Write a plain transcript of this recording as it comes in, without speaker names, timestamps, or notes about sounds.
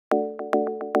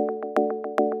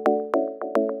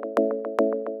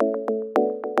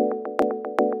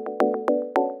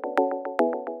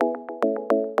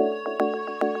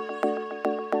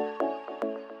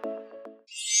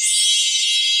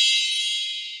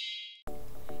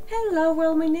Hello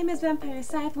world, my name is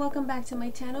VampireScytheXO. Welcome back to my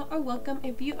channel, or welcome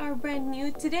if you are brand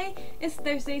new. Today is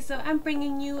Thursday, so I'm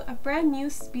bringing you a brand new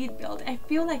speed build. I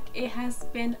feel like it has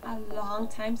been a long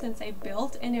time since I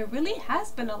built, and it really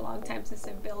has been a long time since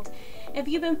I built. If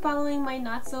you've been following my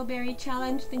Not So Berry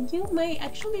challenge, then you might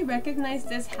actually recognize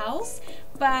this house,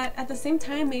 but at the same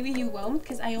time maybe you won't,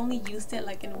 because I only used it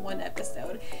like in one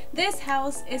episode. This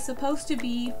house is supposed to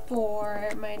be for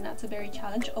my Not So Berry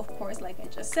challenge, of course, like I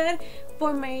just said,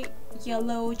 for my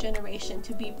yellow generation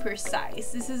to be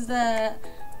precise. This is the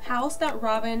house that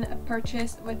Robin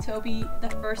purchased with Toby the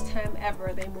first time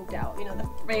ever they moved out, you know, the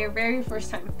very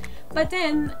first time. But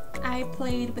then I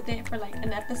played with it for like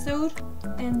an episode,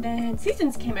 and then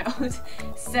seasons came out.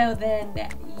 So then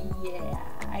yeah,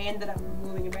 I ended up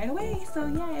moving it right away. So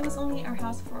yeah, it was only our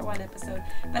house for one episode,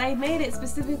 but I made it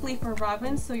specifically for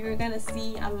Robin, so you're gonna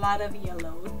see a lot of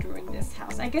yellow during this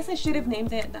house. I guess I should have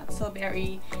named it Not So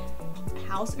Berry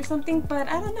House or something, but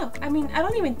I don't know. I mean, I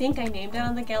don't even think I named it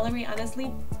on the gallery,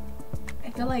 honestly. I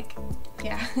feel like,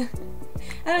 yeah, I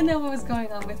don't know what was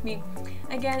going on with me.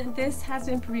 Again, this has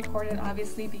been pre-recorded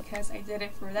obviously because I did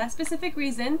it for that specific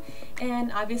reason,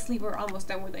 and obviously we're almost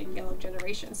done with the yellow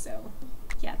generation, so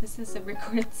yeah, this is a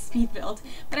recorded speed build.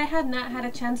 But I had not had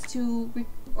a chance to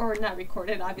not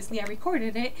recorded, obviously I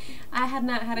recorded it. I had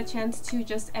not had a chance to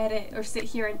just edit or sit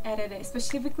here and edit it,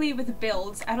 specifically with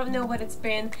builds. I don't know what it's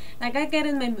been. Like, I get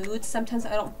in my mood. Sometimes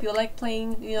I don't feel like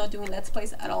playing, you know, doing Let's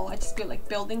Plays at all. I just feel like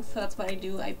building, so that's what I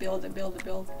do. I build and build and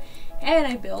build, and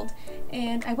I build.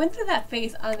 And I went through that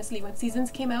phase, honestly, when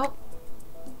seasons came out.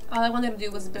 All I wanted to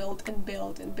do was build and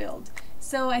build and build.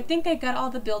 So I think I got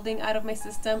all the building out of my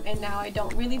system, and now I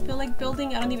don't really feel like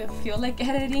building. I don't even feel like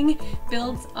editing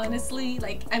builds, honestly.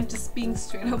 Like, I'm just being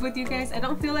straight up with you guys. I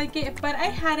don't feel like it, but I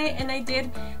had it, and I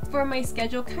did for my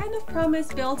schedule kind of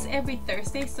promise builds every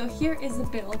Thursday. So here is a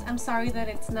build. I'm sorry that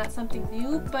it's not something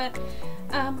new, but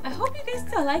I hope you guys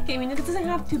still like it. I mean, it doesn't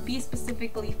have to be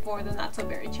specifically for the Not So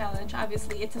Berry challenge.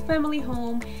 Obviously, it's a family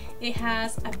home. It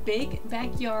has a big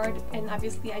backyard, and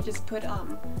obviously I just put a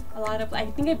lot of, I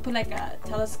think I put like a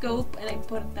telescope, and I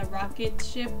put the rocket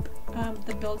ship,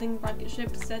 the building rocket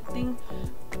ship set thing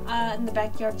in the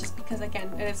backyard, just because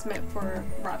again it is meant for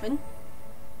Robin.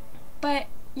 But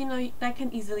you know, that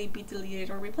can easily be deleted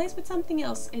or replaced with something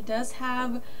else. It does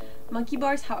have monkey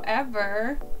bars,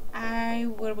 however I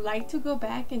would like to go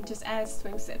back and just add a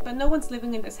swing set, but no one's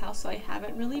living in this house, so I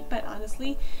haven't really. But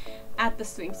honestly, add the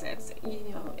swing sets.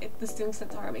 You know, the swing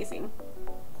sets are amazing.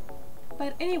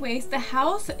 But anyways, the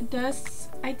house does,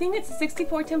 I think it's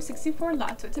 64 times 64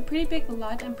 lot, so it's a pretty big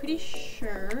lot. I'm pretty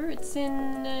sure it's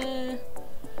in,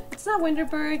 it's not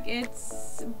Winterberg,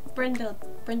 it's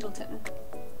Brindleton.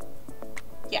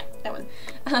 Yeah, that one.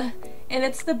 And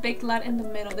it's the big lot in the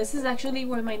middle. This is actually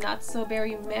where my Not So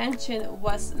Berry mansion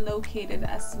was located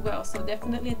as well. So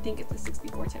definitely I think it's a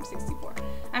 64 times 64.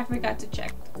 I forgot to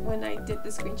check when I did the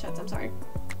screenshots, I'm sorry.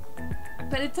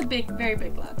 But it's a big, very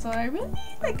big lot, so I really,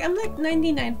 like, I'm like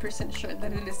 99% sure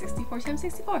that it is 64 times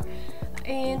 64.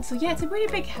 And so yeah, it's a pretty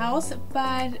big house,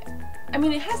 but I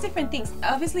mean, it has different things.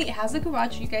 Obviously it has a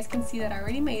garage, you guys can see that I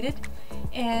already made it,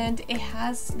 and it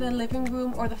has the living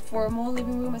room, or the formal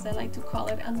living room as I like to call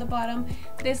it, on the bottom.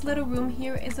 This little room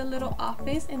here is a little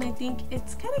office, and I think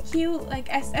it's kind of cute. Like,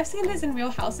 I've seen this in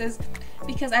real houses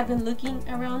because I've been looking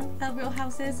around at real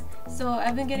houses, so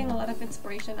I've been getting a lot of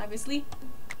inspiration, obviously.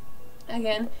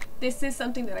 Again, this is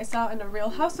something that I saw in a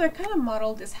real house, so I kind of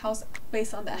modeled this house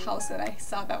based on that house that I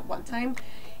saw that one time,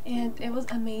 and it was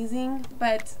amazing.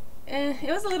 But it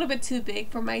was a little bit too big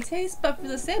for my taste, but for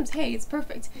The Sims, hey, it's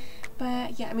perfect.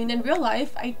 But yeah, I mean, in real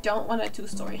life I don't want a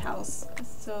two-story house,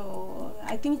 so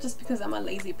I think just because I'm a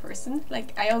lazy person,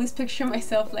 like, I always picture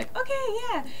myself like, okay,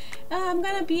 yeah, I'm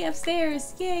gonna be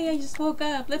upstairs, yay, I just woke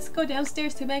up, let's go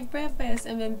downstairs to make breakfast,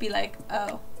 and then be like,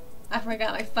 oh, I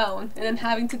forgot my phone, and then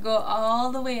having to go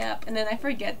all the way up, and then I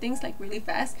forget things like really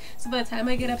fast. So by the time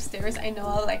I get upstairs, I know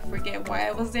I'll like forget why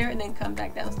I was there, and then come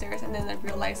back downstairs, and then I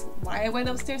realize why I went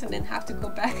upstairs, and then have to go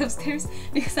back upstairs,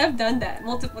 because I've done that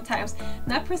multiple times.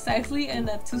 Not precisely in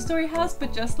a two-story house,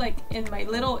 but just like in my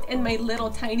little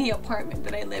tiny apartment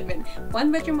that I live in,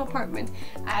 one-bedroom apartment.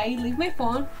 I leave my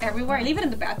phone everywhere. I leave it in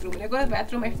the bathroom. When I go to the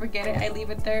bathroom, I forget it. I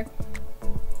leave it there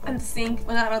on the sink,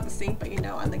 well, not on the sink, but you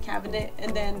know, on the cabinet,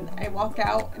 and then I walk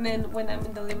out, and then when I'm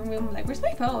in the living room, I'm like, where's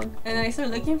my phone? And then I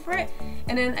start looking for it,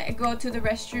 and then I go to the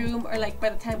restroom, or like by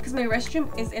the time, because my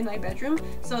restroom is in my bedroom,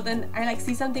 so then I like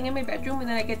see something in my bedroom, and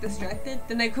then I get distracted,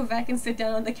 then I go back and sit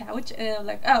down on the couch, and I'm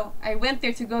like, oh, I went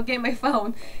there to go get my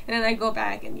phone, and then I go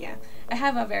back, and yeah, I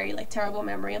have a very like terrible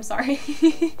memory, I'm sorry.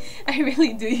 I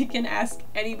really do. You can ask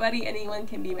anybody, anyone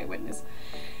can be my witness.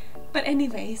 But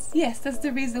anyways, yes, that's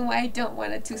the reason why I don't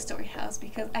want a 2-story house,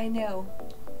 because I know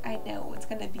it's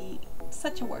gonna be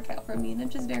such a workout for me, and I'm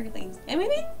just very lazy. I mean,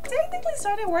 I technically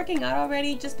started working out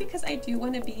already just because I do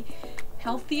want to be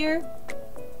healthier.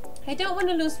 I don't want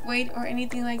to lose weight or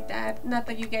anything like that. Not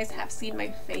that you guys have seen my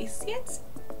face yet,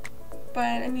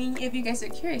 but I mean, if you guys are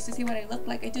curious to see what I look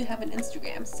like, I do have an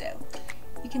Instagram, so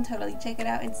you can totally check it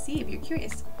out and see if you're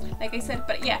curious, like I said.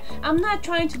 But yeah, I'm not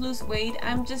trying to lose weight.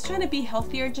 I'm just trying to be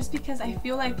healthier, just because I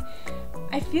feel like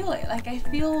I feel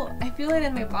it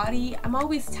in my body. I'm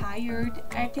always tired.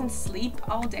 I can sleep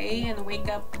all day and wake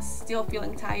up still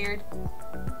feeling tired.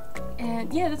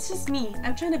 And yeah, that's just me.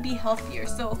 I'm trying to be healthier.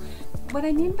 So what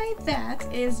I mean by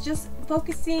that is just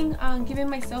focusing on giving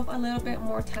myself a little bit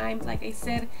more time. Like I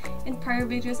said in prior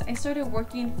videos, I started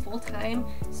working full-time,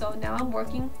 so now I'm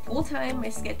working full-time. My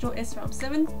schedule is from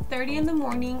 7:30 in the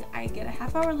morning. I get a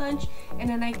half-hour lunch, and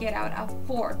then I get out at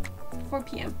 4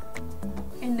 p.m.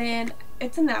 and then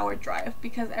it's an hour drive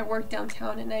because I work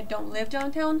downtown and I don't live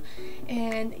downtown.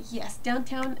 And yes,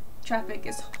 downtown traffic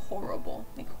is horrible,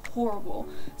 like horrible.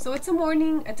 So it's an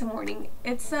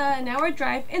hour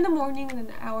drive in the morning and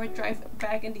an hour drive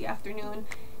back in the afternoon.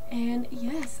 And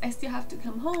yes, I still have to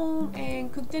come home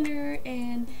and cook dinner,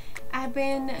 and I've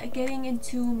been getting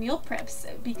into meal preps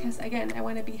because, again, I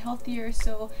want to be healthier.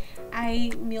 So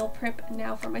I meal prep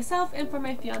now for myself and for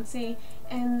my fiance,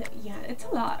 and yeah, it's a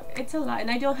lot, and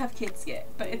I don't have kids yet,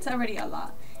 but it's already a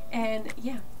lot. And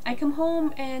yeah, I come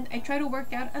home and I try to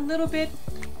work out a little bit,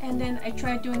 and then I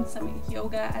try doing some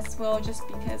yoga as well, just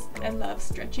because I love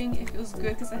stretching. It feels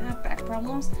good because I have back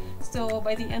problems. So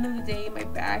by the end of the day, my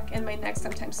back and my neck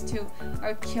sometimes too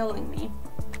are killing me.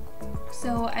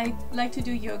 So I like to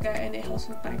do yoga, and it helps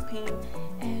with back pain.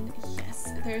 And yes,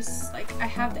 there's like, I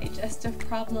have digestive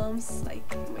problems, like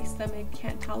my stomach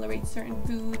can't tolerate certain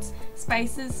foods,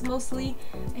 spices mostly,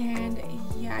 and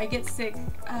yeah, I get sick.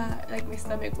 Like my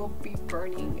stomach will be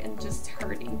burning and just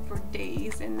hurting for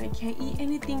days, and I can't eat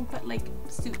anything but like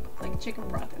soup, like chicken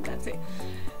broth, and that's it.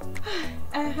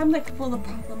 I'm like full of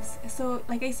problems. So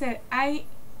like I said, I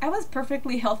was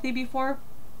perfectly healthy before,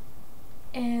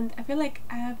 and I feel like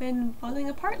I've been falling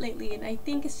apart lately, and I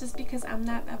think it's just because I'm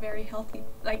not a very healthy,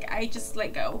 like I just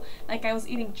let go. Like I was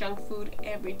eating junk food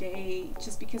every day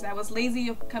just because I was lazy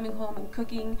of coming home and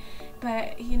cooking.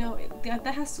 But you know, that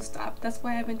has to stop. That's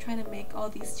why I've been trying to make all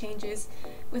these changes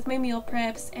with my meal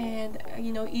preps, and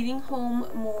you know, eating home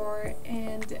more.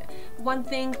 And one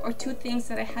thing or two things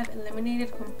that I have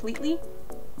eliminated completely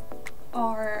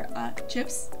are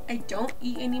chips. I don't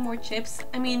eat any more chips.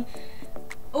 I mean,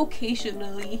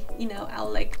 occasionally, you know, I'll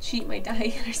like cheat my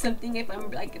diet or something if I'm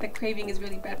like, the craving is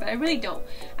really bad, but I really don't.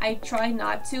 I try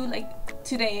not to. Like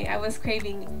today I was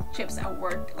craving chips at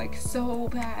work like so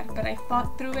bad, but I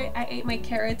fought through it. I ate my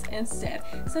carrots instead.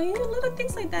 So you know, little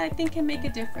things like that I think can make a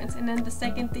difference. And then the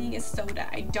second thing is soda.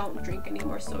 I don't drink any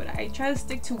more soda. I try to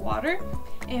stick to water.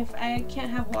 If I can't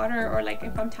have water, or like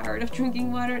if I'm tired of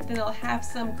drinking water, then I'll have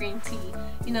some green tea,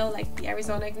 you know, like the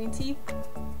Arizona green tea.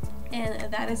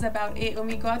 And that is about it. When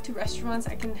we go out to restaurants,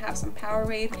 I can have some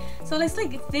Powerade. So it's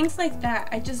like things like that.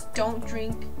 I just don't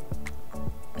drink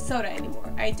soda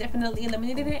anymore. I definitely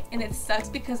eliminated it, and it sucks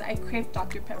because I crave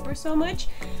Dr. Pepper so much.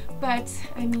 But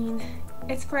I mean,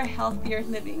 it's for a healthier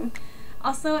living.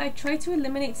 Also, I try to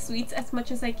eliminate sweets as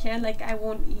much as I can. Like I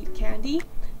won't eat candy,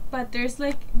 but there's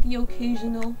like the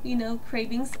occasional, you know,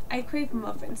 cravings. I crave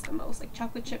muffins the most, like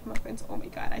chocolate chip muffins. Oh my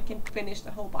god, I can finish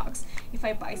the whole box if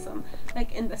I buy some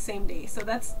like in the same day. So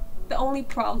that's the only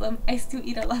problem. I still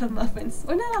eat a lot of muffins,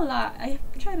 or not a lot. I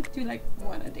try to do like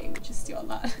one a day, which is still a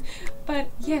lot. But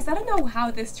yes, I don't know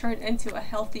how this turned into a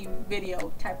healthy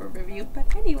video type of review,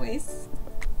 but anyways,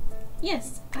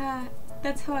 yes,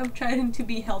 that's how I'm trying to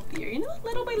be healthier, you know,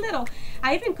 little by little.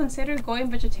 I even considered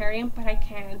going vegetarian, but I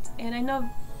can't. And I know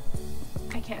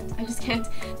I just can't.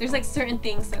 There's like certain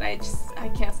things that I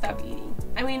can't stop eating.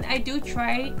 I mean, I do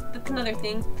try. That's another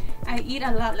thing. I eat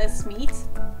a lot less meat.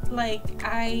 Like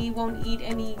I won't eat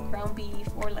any ground beef,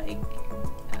 or like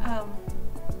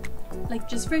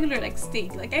just regular like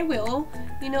steak. Like I will,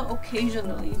 you know,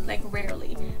 occasionally, like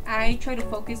rarely. I try to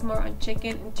focus more on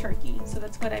chicken and turkey, so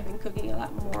that's what I've been cooking a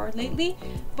lot more lately.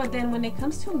 But then when it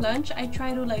comes to lunch, I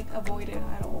try to like avoid it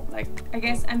at all. Like I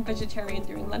guess I'm vegetarian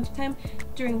during lunchtime.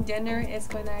 During dinner is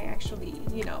when I actually,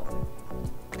 you know,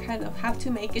 kind of have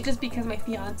to make it, just because my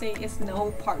fiance is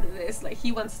no part of this. Like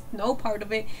he wants no part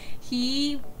of it.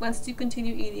 He wants to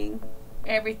continue eating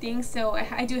everything, so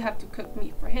I do have to cook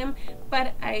meat for him,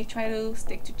 but I try to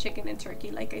stick to chicken and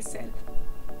turkey, like I said.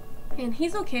 and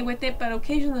he's okay with it, but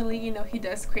occasionally, you know, he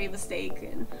does crave a steak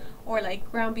and or like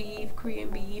ground beef, Korean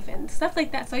beef and stuff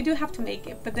like that, so I do have to make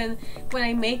it. But then when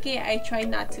I make it, I try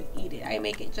not to eat it. I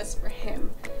make it just for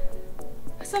him.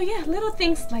 So yeah, little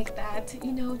things like that,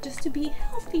 you know, just to be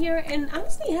healthier. And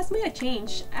honestly, it has made a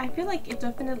change. I feel like it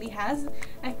definitely has.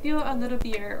 I feel a little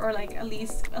bit, or like at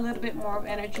least a little bit more of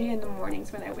energy in the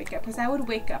mornings when I wake up, because I would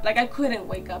wake up like I couldn't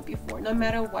wake up before. No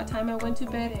matter what time I went to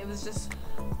bed, it was just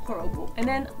horrible. And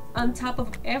then on top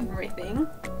of everything,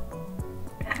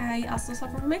 I also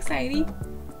suffer from anxiety.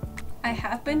 I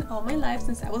have been all my life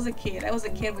since I was a kid. I was a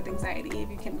kid with anxiety, if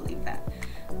you can believe that.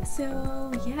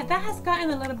 So yeah, that has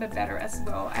gotten a little bit better as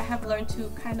well. I have learned to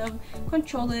kind of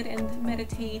control it and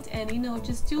meditate and, you know,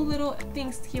 just do little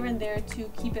things here and there to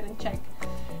keep it in check.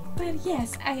 But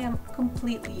yes, I am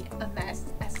completely a mess,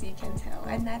 as you can tell,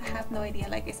 and I have no idea,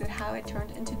 like I said, how it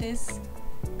turned into this.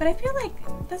 But I feel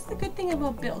like that's the good thing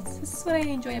about builds. This is what I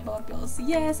enjoy about builds.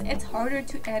 Yes, it's harder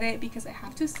to edit because I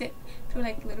have to sit through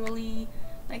like literally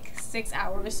like 6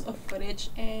 hours of footage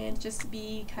and just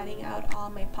be cutting out all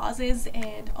my pauses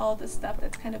and all the stuff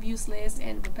that's kind of useless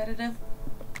and repetitive.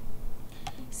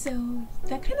 So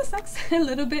that kind of sucks a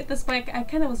little bit. That's why I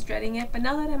kind of was dreading it. But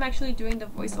now that I'm actually doing the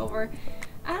voiceover,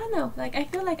 I don't know, like I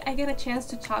feel like I get a chance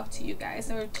to talk to you guys,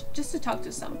 or just to talk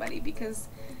to somebody, because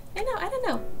I don't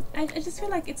know, I just feel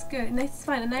like it's good and it's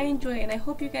fun and I enjoy it, and I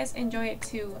hope you guys enjoy it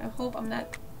too. I hope I'm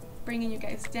not bringing you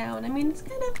guys down. I mean, it's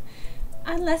kind of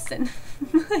a lesson,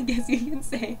 I guess you can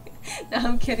say. No,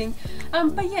 I'm kidding.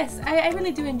 But yes, I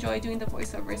really do enjoy doing the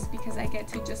voiceovers because I get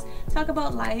to just talk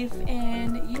about life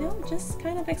and, you know, just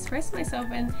kind of express myself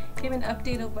and give an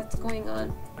update of what's going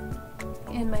on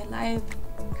in my life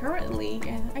currently.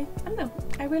 And I don't know,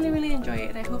 I really enjoy it,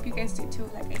 and I hope you guys do too,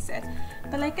 like I said.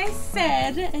 But like I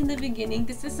said in the beginning,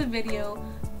 this is a video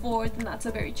for the Not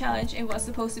So Berry challenge. It was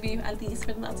supposed to be at least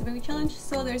for the Not So Berry challenge,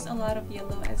 so there's a lot of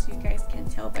yellow, as you guys can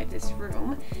tell by this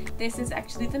room. This is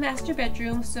actually the master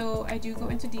bedroom, so I do go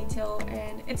into detail,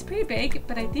 and it's pretty big,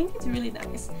 but I think it's really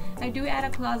nice. I do add a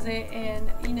closet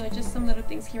and, you know, just some little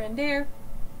things here and there,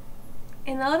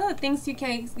 and a lot of the things you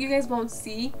guys won't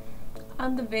see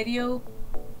on the video,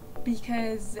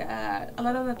 because a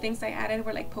lot of the things I added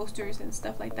were like posters and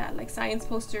stuff like that, like science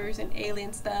posters and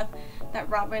alien stuff that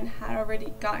Robin had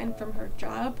already gotten from her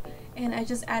job, and I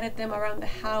just added them around the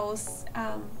house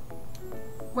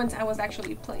once I was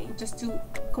actually playing, just to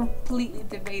completely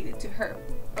devote it to her,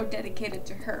 or dedicate it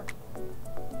to her.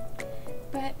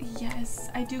 But yes,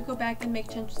 I do go back and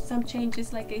make some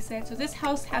changes, like I said. So this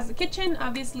house has a kitchen,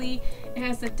 obviously. It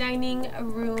has a dining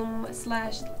room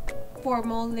slash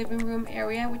formal living room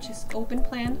area, which is open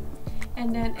plan,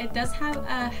 and then it does have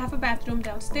half a bathroom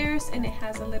downstairs, and it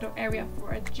has a little area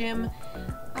for a gym,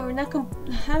 or not.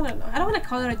 I don't know. I don't want to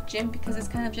call it a gym because it's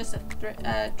kind of just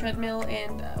a treadmill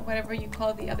and whatever you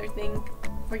call the other thing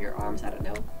for your arms. I don't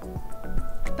know.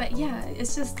 But yeah,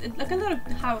 it's like a little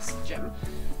house gym.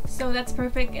 So that's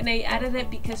perfect, and I added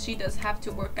it because she does have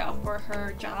to work out for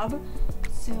her job,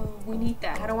 so we need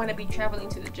that. I don't want to be traveling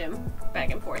to the gym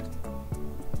back and forth.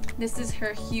 This is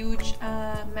her huge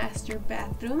master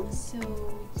bathroom. So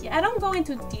yeah, I don't go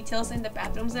into details in the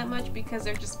bathrooms that much because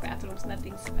they're just bathrooms,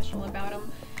 nothing special about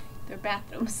them. They're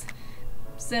bathrooms.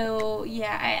 So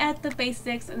yeah, I add the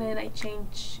basics and then I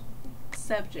change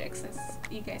subjects, as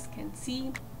you guys can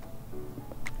see.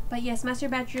 But yes, master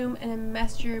bedroom and a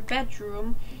master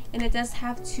bedroom, and it does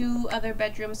have two other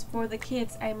bedrooms for the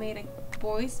kids. I made a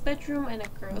boys bedroom and a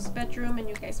girls bedroom, and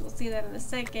you guys will see that in a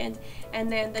second. And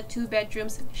then the two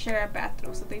bedrooms share a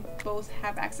bathroom, so they both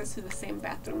have access to the same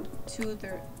bathroom through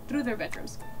their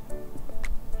bedrooms.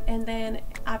 And then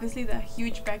obviously the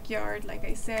huge backyard, like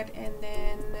I said. And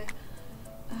then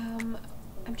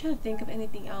I'm trying to think of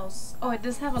anything else. Oh, it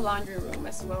does have a laundry room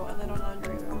as well, a little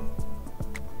laundry room.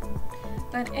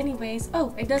 But anyways,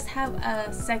 oh, it does have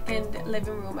a second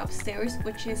living room upstairs,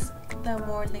 which is the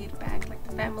more laid back, like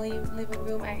the family living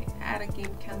room. I add a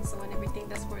game console and everything.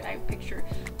 That's where I picture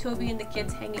Toby and the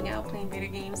kids hanging out playing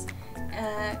video games.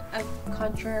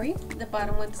 Contrary, the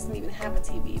bottom one doesn't even have a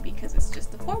TV because it's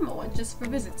just the formal one, just for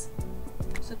visits.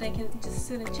 So they can just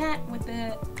sit and chat with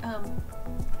the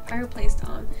fireplace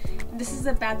on. And this is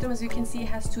the bathroom. As you can see, it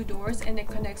has two doors and it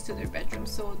connects to their bedroom,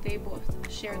 so they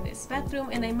both share this bathroom.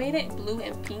 And I made it blue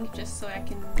and pink just so I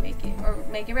can make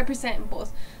it represent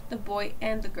both the boy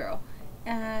and the girl.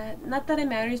 Not that it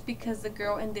matters, because the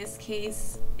girl in this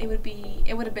case, it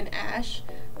would have been Ash.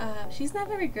 She's not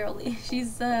very girly.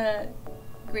 She's a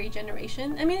gray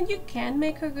generation. I mean, you can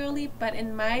make her girly, but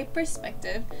in my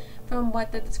perspective, from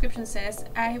what the description says,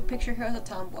 I picture her as a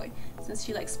tomboy since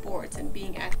she likes sports and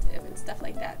being active and stuff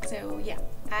like that. So yeah,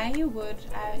 I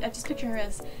just picture her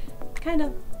as kind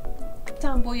of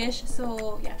tomboyish.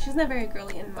 So yeah, she's not very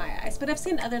girly in my eyes, but I've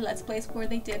seen other Let's Plays where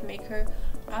they did make her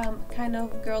kind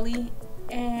of girly,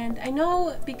 and I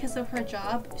know because of her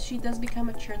job she does become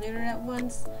a cheerleader at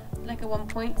one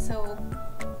point. So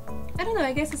I don't know,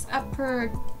 I guess it's up for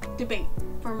debate.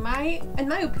 In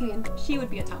my opinion, she would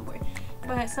be a tomboy,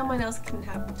 but someone else can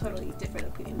have a totally different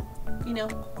opinion. You know,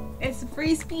 it's a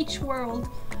free speech world.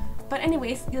 But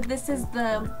anyways, this is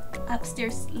the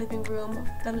upstairs living room,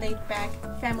 the laid back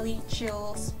family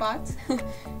chill spot.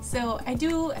 So I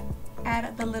do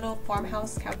add the little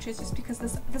farmhouse couches just because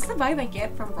this is the vibe I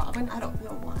get from Robin. I don't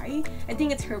know why. I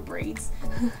think it's her braids.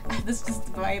 This is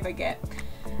just the vibe I get.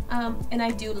 And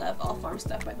I do love all farm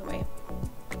stuff, by the way.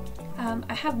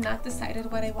 I have not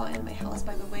decided what I want in my house,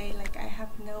 by the way. Like, I have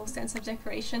no sense of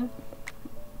decoration.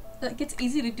 Like, it's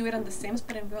easy to do it on The Sims,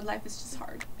 but in real life it's just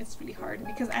hard. It's really hard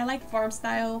because I like farm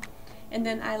style, and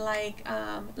then I like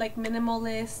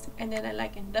minimalist, and then I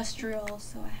like industrial.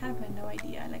 So I have no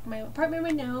idea. Like, my apartment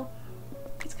right now,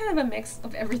 it's kind of a mix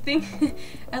of everything.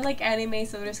 I like anime,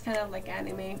 so there's kind of like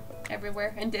anime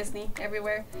everywhere, and Disney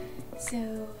everywhere.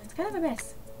 So it's kind of a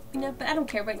mess, you know. But I don't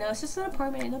care right now. It's just an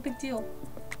apartment, no big deal.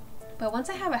 But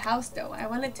once I have a house though, I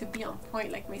want it to be on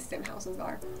point like my sim houses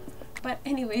are. But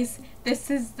anyways, this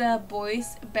is the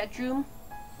boys' bedroom.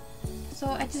 So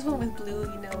I just went with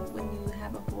blue. You know, when you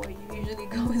have a boy, you usually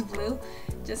go with blue.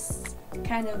 Just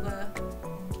kind of a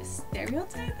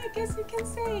stereotype, I guess you can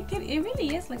say. It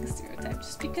really is like a stereotype.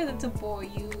 Just because it's a boy,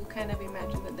 you kind of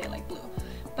imagine that they like blue.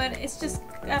 But it's just,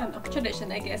 I don't know,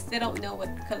 tradition, I guess. They don't know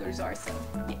what the colors are, so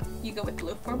yeah, you go with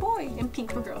blue for a boy and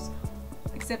pink for girls.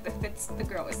 Except if it's the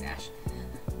girl is Ash.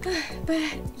 But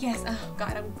yes, oh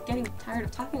god, I'm getting tired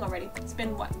of talking already. It's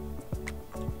been what,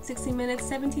 16 minutes,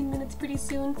 17 minutes pretty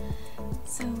soon.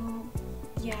 So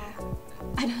yeah,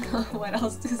 I don't know what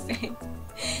else to say.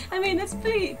 I mean, it's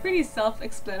pretty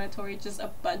self-explanatory, just a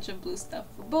bunch of blue stuff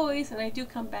for boys, and I do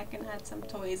come back and add some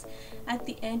toys at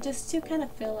the end just to kind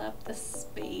of fill up the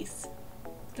space.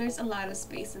 There's a lot of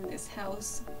space in this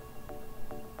house.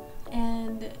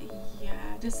 And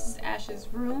yeah, this is Ash's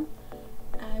room.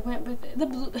 I went with the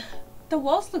blue. The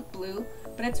walls look blue,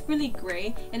 but it's really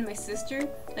gray. And my sister,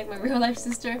 like my real life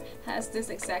sister, has this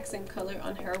exact same color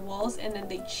on her walls, and then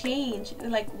they change.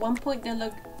 Like one point they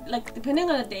look like, depending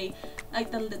on the day,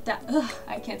 like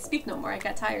I can't speak no more. I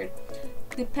got tired.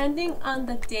 Depending on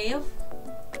the day of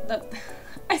the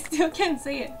I still can't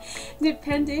say it.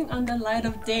 Depending on the light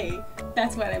of day,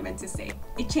 that's what I meant to say.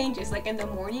 It changes. Like in the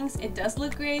mornings, it does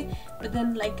look gray, but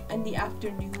then like in the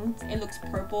afternoons, it looks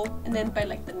purple, and then by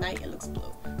like the night, it looks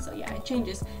blue. So yeah, it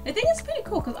changes. I think it's pretty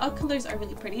cool because all colors are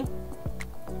really pretty.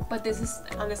 But this is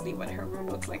honestly what her room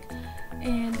looks like.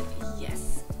 And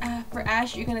yes, for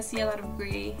Ash, you're gonna see a lot of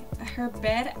gray. Her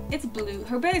bed, it's blue.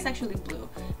 Her bed is actually blue,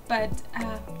 but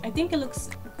I think it looks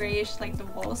grayish like the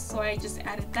walls, so I just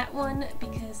added that one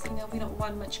because, you know, we don't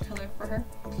want much color for her.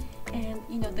 And,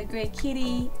 you know, the gray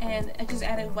kitty, and I just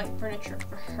added white furniture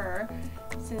for her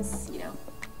since, you know,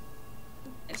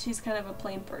 she's kind of a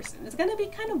plain person. It's gonna be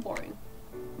kind of boring,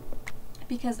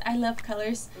 because I love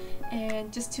colors,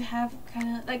 and just to have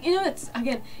kind of like, you know,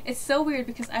 it's so weird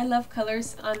because I love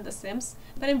colors on The Sims,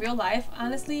 but in real life,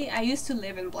 honestly, I used to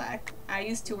live in black. I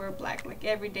used to wear black like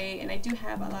every day, and I do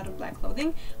have a lot of black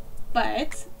clothing,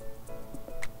 but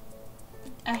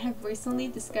I have recently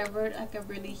discovered like a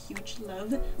really huge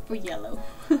love for yellow.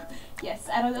 Yes,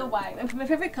 I don't know why. My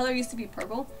favorite color used to be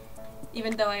purple,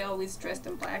 even though I always dressed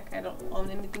in black. I don't own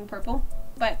anything purple,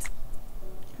 but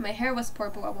my hair was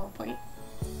purple at one point.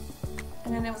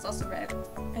 And then it was also red,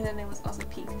 and then it was also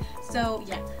pink. So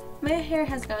yeah, my hair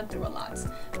has gone through a lot.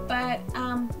 But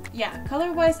yeah,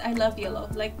 color wise, I love yellow.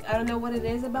 Like, I don't know what it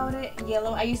is about it.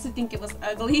 Yellow, I used to think it was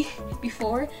ugly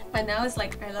before, but now it's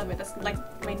like, I love it. That's like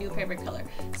my new favorite color.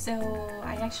 So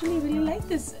I actually really like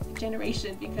this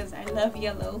generation because I love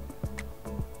yellow.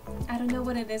 I don't know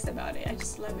what it is about it. I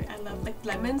just love it. I love like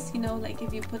lemons, you know, like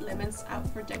if you put lemons out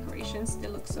for decorations, they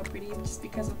look so pretty just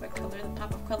because of the color, the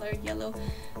pop of color, yellow.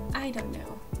 I don't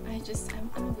know. I'm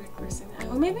a weird person.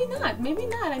 Or maybe not. Maybe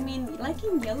not. I mean,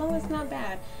 liking yellow is not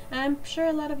bad. And I'm sure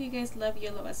a lot of you guys love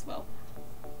yellow as well.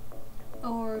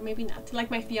 Or maybe not. Like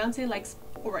my fiance likes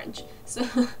orange. So,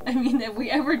 I mean, if we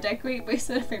ever decorate based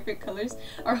on our favorite colors,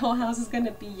 our whole house is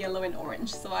gonna be yellow and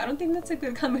orange. So I don't think that's a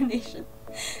good combination.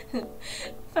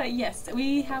 But yes,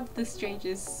 we have the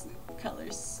strangest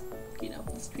colors, you know,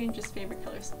 the strangest favorite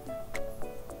colors.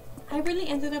 I really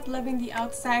ended up loving the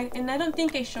outside, and I don't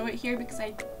think I show it here because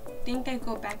I think I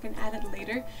go back and add it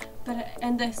later. But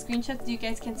and the screenshots, you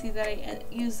guys can see that I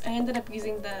ended up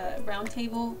using the round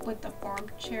table with the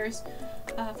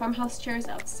farmhouse chairs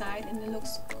outside, and it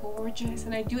looks gorgeous.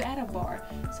 And I do add a bar,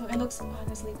 so it looks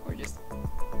honestly gorgeous.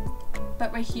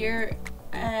 But right here,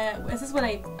 this is when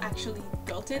I actually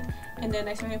built it, and then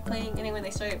I started playing. And then when I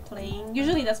started playing,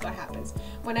 usually that's what happens.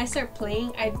 When I start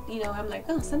playing, I'm like,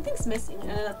 oh, something's missing,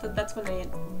 and that's when I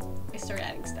start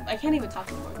adding stuff. I can't even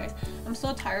talk anymore, guys. I'm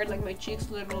so tired, like my cheeks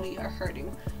literally are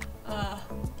hurting.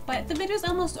 But the video is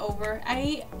almost over.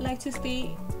 I like to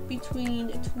stay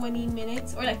between 20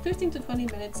 minutes or like 15 to 20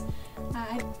 minutes.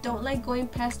 I don't like going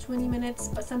past 20 minutes,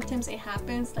 but sometimes it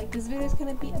happens. Like this video is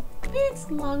gonna be a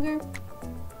bit longer.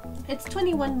 It's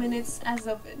 21 minutes as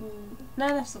of,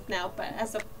 not as of now, but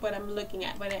as of what I'm looking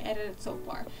at, what I edited so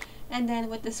far. And then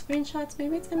with the screenshots,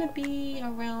 maybe it's gonna be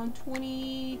around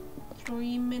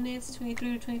 23 minutes,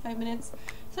 23 to 25 minutes.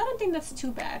 So I don't think that's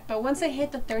too bad. But once I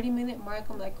hit the 30-minute mark,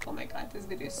 I'm like, oh my god, this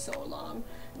video is so long.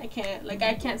 I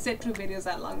can't sit through videos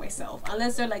that long myself,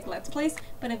 unless they're like Let's Plays.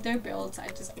 But if they're builds, I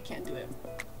can't do it.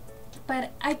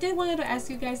 But I did wanted to ask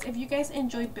you guys if you guys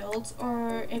enjoy builds,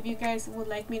 or if you guys would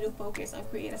like me to focus on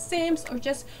creative sims, or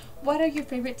just what are your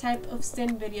favorite type of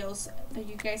sim videos that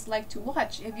you guys like to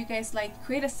watch. If you guys like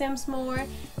creative sims more,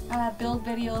 build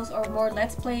videos, or more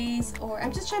Let's Plays, or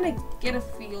I'm just trying to get a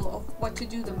feel of what to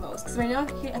do the most. Because right now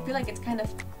I feel like it's kind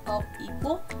of all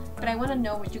equal, but I want to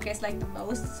know what you guys like the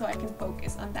most so I can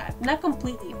focus on that. Not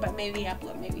completely, but maybe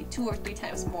upload maybe 2 or 3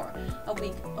 times more a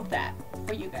week of that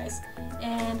for you guys.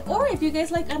 And or if you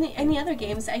guys like any other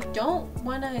games, I don't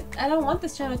want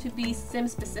this channel to be sim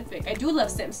specific. I do love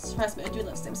sims, trust me, I do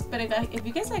love sims. But if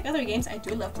you guys like other games, I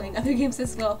do love playing other games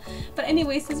as well. But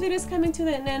anyways, this video is coming to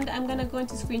an end. I'm gonna go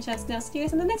into screenshots now. See you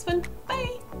guys in the next one.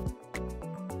 Bye!